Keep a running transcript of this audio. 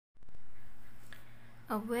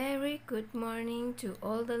A very good morning to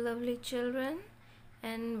all the lovely children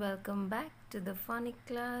and welcome back to the phonics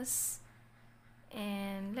class.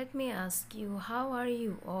 And let me ask you, how are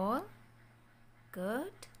you all?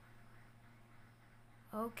 Good?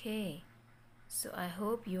 Okay, so I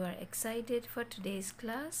hope you are excited for today's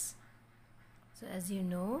class. So as you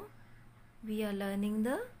know, we are learning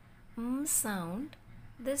the sound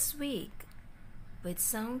this week. Which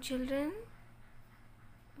sound, children?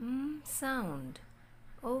 Sound.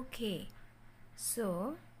 Okay,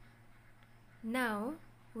 so now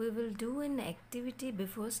we will do an activity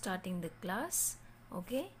before starting the class.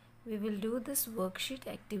 Okay, we will do this worksheet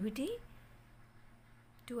activity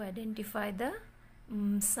to identify the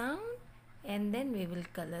sound, and then we will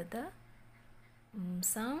color the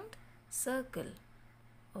sound circle.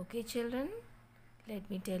 Okay children, let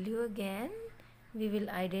me tell you again, we will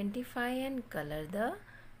identify and color the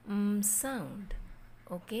sound.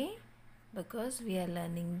 Okay, because we are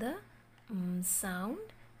learning the sound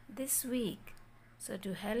this week. So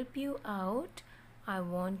to help you out, I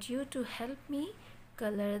want you to help me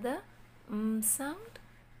color the sound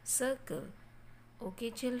circle.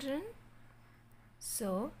 Okay children,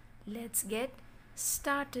 so let's get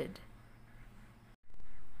started.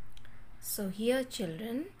 So here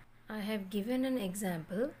children, I have given an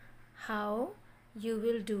example how you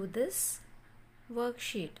will do this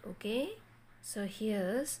worksheet. Okay, so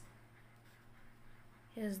here's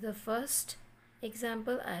the first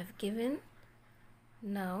example I have given.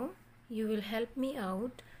 Now you will help me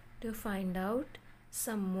out to find out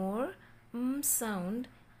some more sound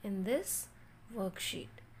in this worksheet.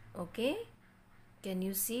 Okay, can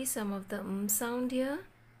you see some of the sound here?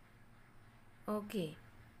 Okay,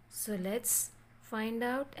 so let's find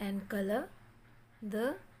out and color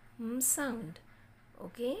the sound.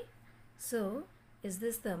 Okay, so is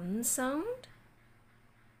this the sound?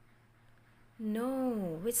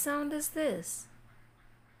 No, which sound is this?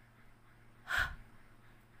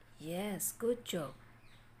 Yes, good job.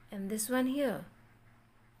 And this one here?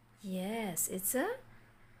 Yes, it's a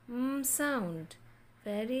sound.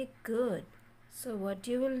 Very good. So what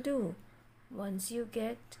you will do? Once you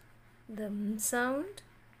get the sound,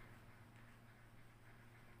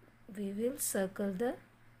 we will circle the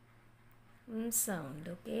sound.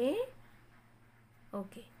 Okay?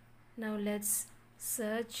 Okay. Now let's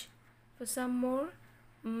search for some more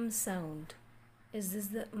sound. Is this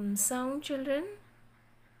the sound, children?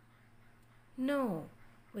 No.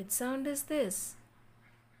 Which sound is this?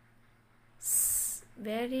 S.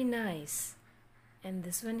 Very nice. And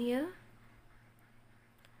this one here?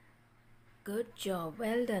 Good job.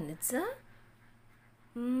 Well done. It's a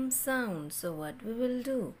sound. So what we will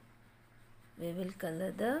do? We will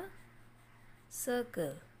color the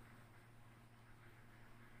circle.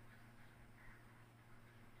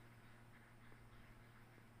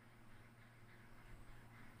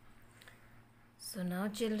 So now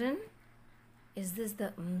children, is this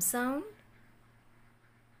the sound?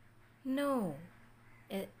 No.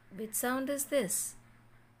 Which sound is this?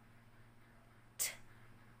 T.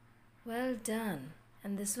 Well done.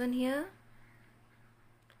 And this one here?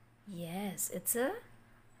 Yes, it's a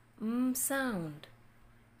sound.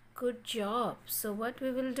 Good job. So what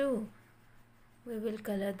we will do? We will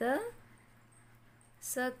color the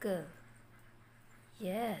circle.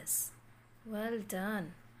 Yes, well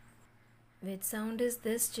done. Which sound is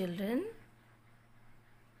this, children?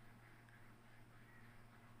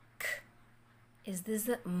 K. Is this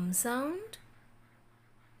the sound?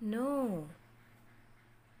 No.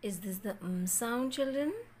 Is this the sound,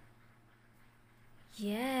 children?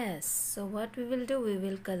 Yes. So what we will do? We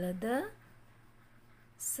will color the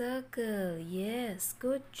circle. Yes,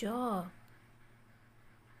 good job.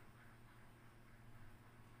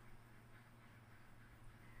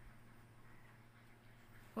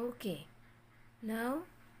 Okay. Now,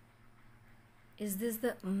 is this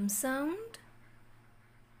the sound?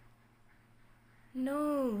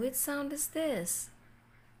 No, which sound is this?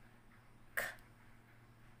 K.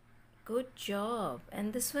 Good job.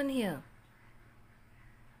 And this one here?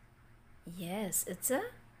 Yes, it's a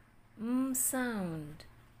sound.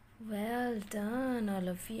 Well done, all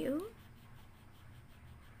of you.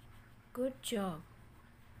 Good job.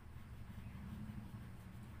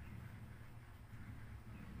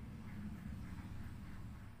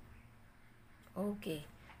 Okay,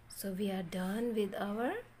 so we are done with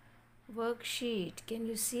our worksheet. Can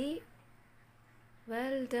you see?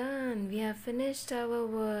 Well done. We have finished our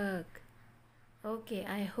work. Okay,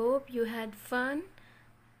 I hope you had fun.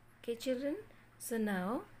 Okay, children. So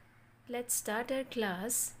now, let's start our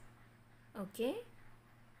class. Okay,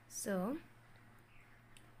 so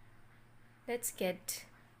let's get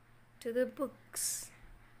to the books.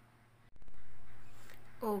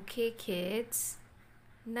 Okay, kids.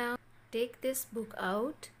 Now take this book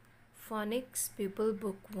out. Phonics Pupil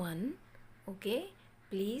Book 1. Okay,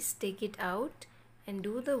 please take it out and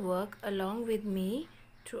do the work along with me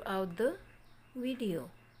throughout the video.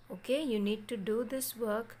 Okay, you need to do this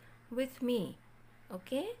work with me.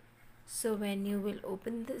 Okay, so when you will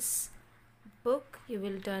open this book, you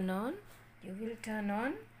will turn on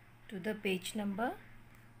to the page number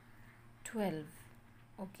 12.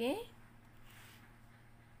 Okay,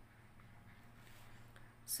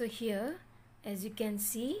 so here, as you can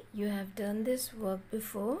see, you have done this work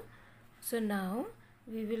before. So now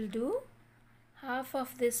we will do half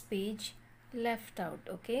of this page left out.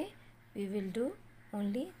 Okay, we will do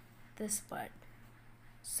only this part.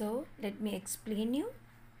 So let me explain you.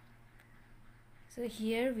 So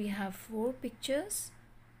here we have 4 pictures,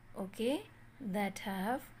 okay, that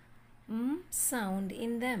have sound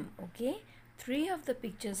in them. Okay, 3 of the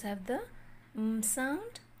pictures have the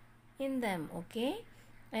sound in them. Okay,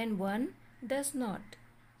 and 1 does not.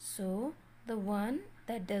 So the one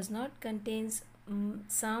that does not contains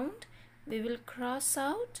sound, we will cross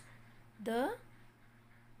out that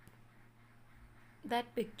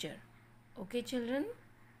picture. Okay, children.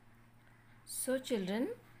 So children,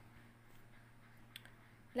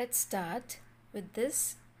 let's start with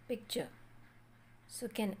this picture. So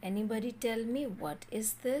can anybody tell me what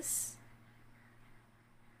is this?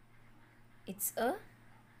 It's a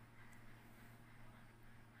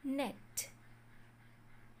net.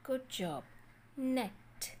 Good job. Net.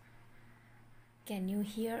 Can you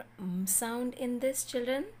hear sound in this,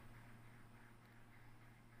 children?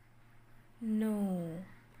 No.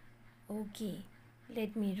 Okay.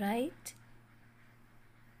 Let me write.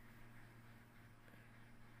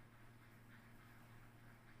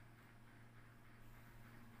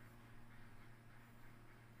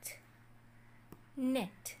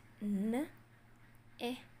 Net.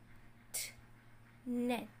 N-E-T.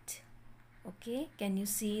 Net. Okay, can you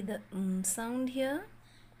see the sound here?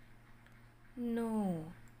 No.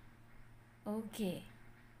 Okay.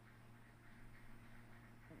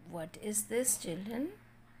 What is this, children?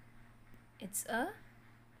 It's a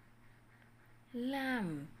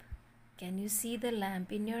lamp. Can you see the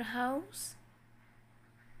lamp in your house?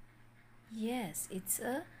 Yes, it's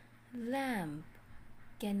a lamp.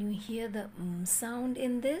 Can you hear the sound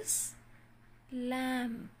in this?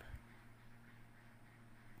 Lamp.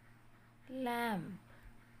 Lamp.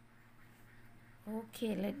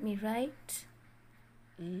 Okay, let me write.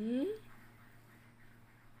 L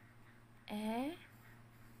A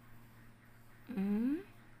M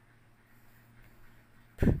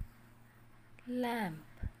P. Lamp.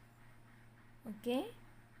 Okay,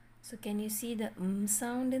 so can you see the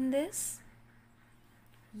sound in this?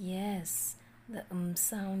 Yes, the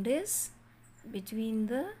sound is between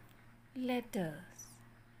the letters.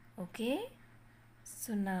 Okay,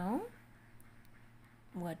 so now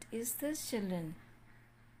what is this, children?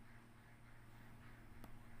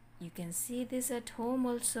 You can see this at home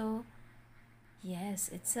also. Yes,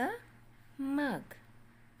 it's a mug.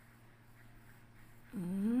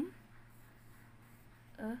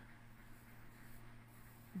 A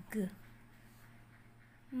G.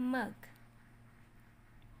 Mug.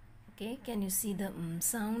 Okay, can you see the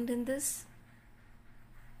sound in this?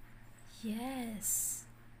 Yes.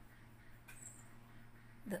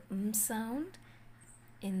 The sound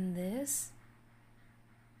in this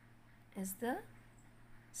is the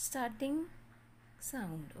starting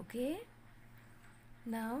sound. Okay,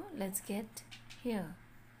 now let's get here.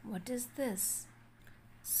 What is this?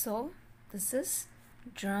 So this is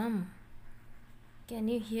drum. Can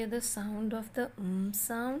you hear the sound of the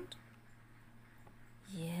sound?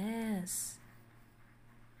 Yes,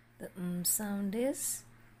 the sound is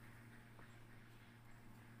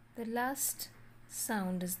the last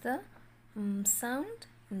sound is the sound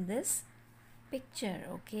in this picture.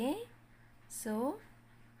 Okay, so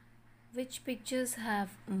which pictures have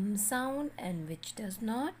sound and which does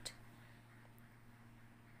not?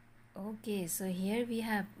 Okay, so here we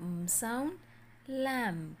have sound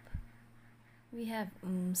lamp, we have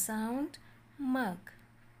sound mug,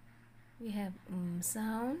 we have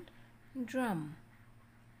sound drum.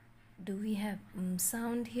 Do we have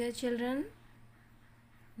sound here, children?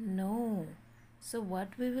 No. So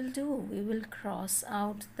what we will do? We will cross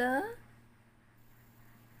out the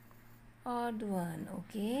odd one.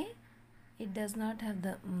 Okay, it does not have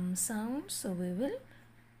the sound, so we will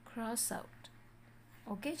cross out.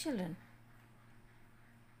 Okay, children,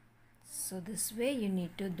 so this way you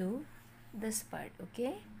need to do this part.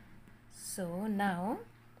 Okay, so now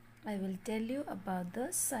I will tell you about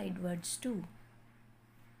the side words too.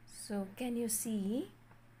 So can you see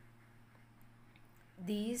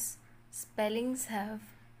these spellings have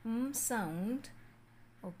sound.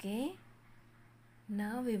 Okay,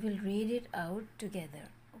 now we will read it out together.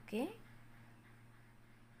 Okay,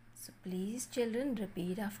 so please children,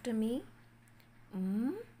 repeat after me.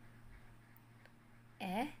 Men.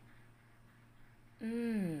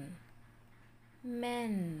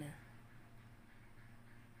 Men.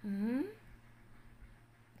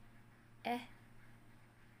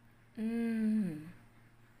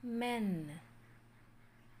 Man.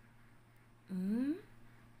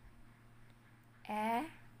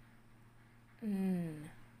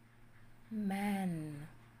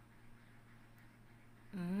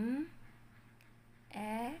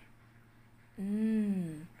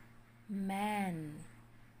 Man.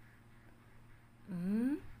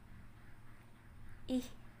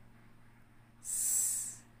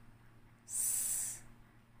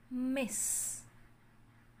 Miss.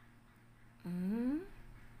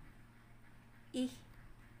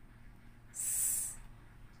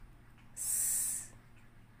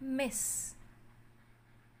 Miss.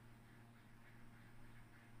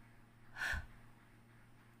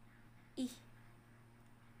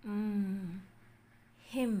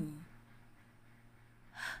 Him.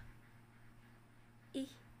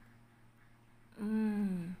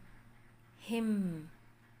 Him.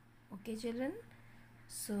 Okay children,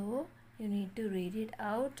 so you need to read it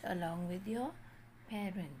out along with your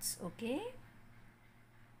parents. Okay,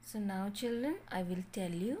 so now children, I will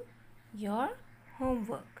tell you your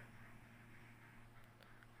homework.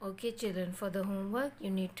 Okay children, for the homework you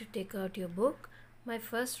need to take out your book, my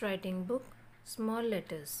first writing book, small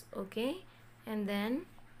letters. Okay, and then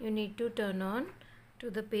you need to turn on to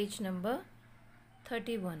the page number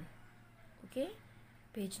 31. Okay,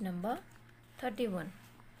 page number 31.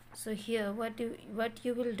 So here what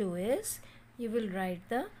you will do is you will write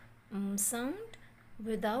the sound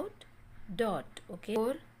without dot. Okay,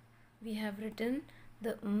 or we have written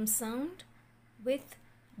the sound with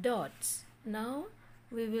dots. Now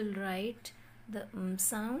we will write the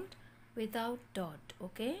sound without dot.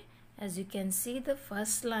 Okay, as you can see, the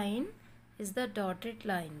first line is the dotted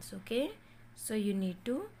lines. Okay, so you need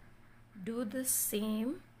to do the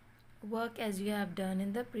same work as you have done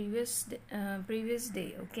in the previous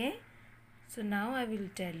day. Okay, so now I will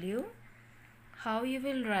tell you how you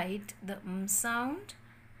will write the sound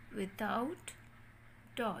without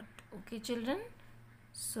dot. Okay children,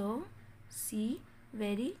 so see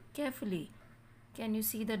very carefully. Can you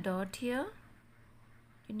see the dot here?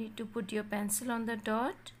 You need to put your pencil on the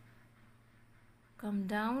dot, come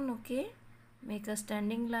down. Okay, make a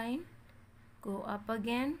standing line, go up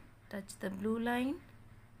again, touch the blue line,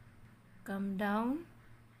 come down,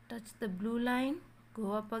 touch the blue line,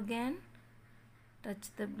 go up again, touch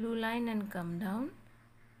the blue line and come down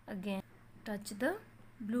again, touch the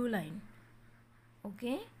blue line.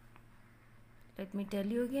 Okay, let me tell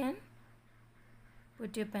you again.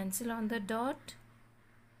 Put your pencil on the dot,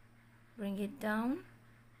 bring it down,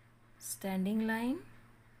 standing line,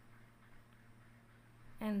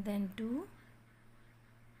 and then 2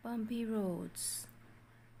 bumpy roads.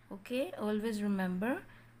 Okay, always remember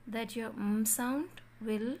that your sound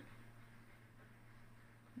will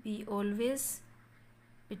be always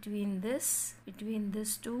between these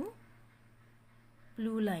 2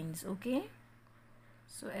 blue lines. Okay,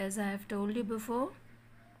 so as I have told you before,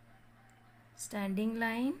 standing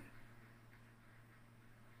line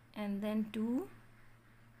and then 2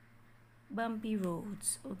 bumpy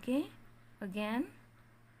roads. Okay, again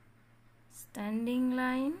standing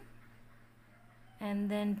line and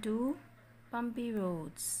then 2 bumpy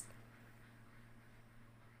roads,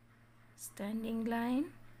 standing line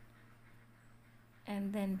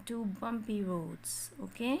and then 2 bumpy roads.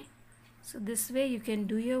 Okay, so this way you can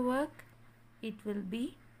do your work, it will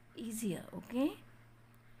be easier. Okay,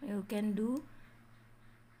 you can do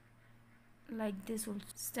like this also,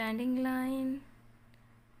 standing line,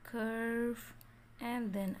 curve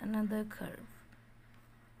and then another curve.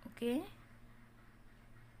 Okay,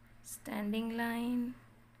 standing line,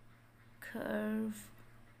 curve,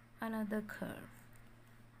 another curve,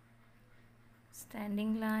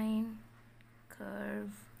 standing line,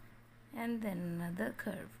 curve and then another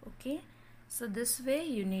curve. Okay, so this way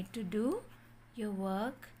you need to do your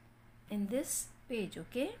work in this page.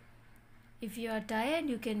 Okay, if you are tired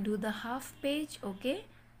you can do the half page. Okay,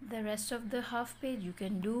 the rest of the half page you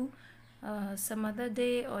can do some other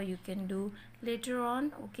day or you can do later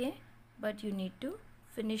on. Okay, but you need to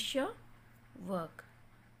finish your work.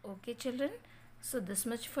 Okay children, so this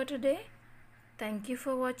much for today. Thank you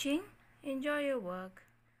for watching. Enjoy your work.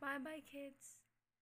 Bye bye kids.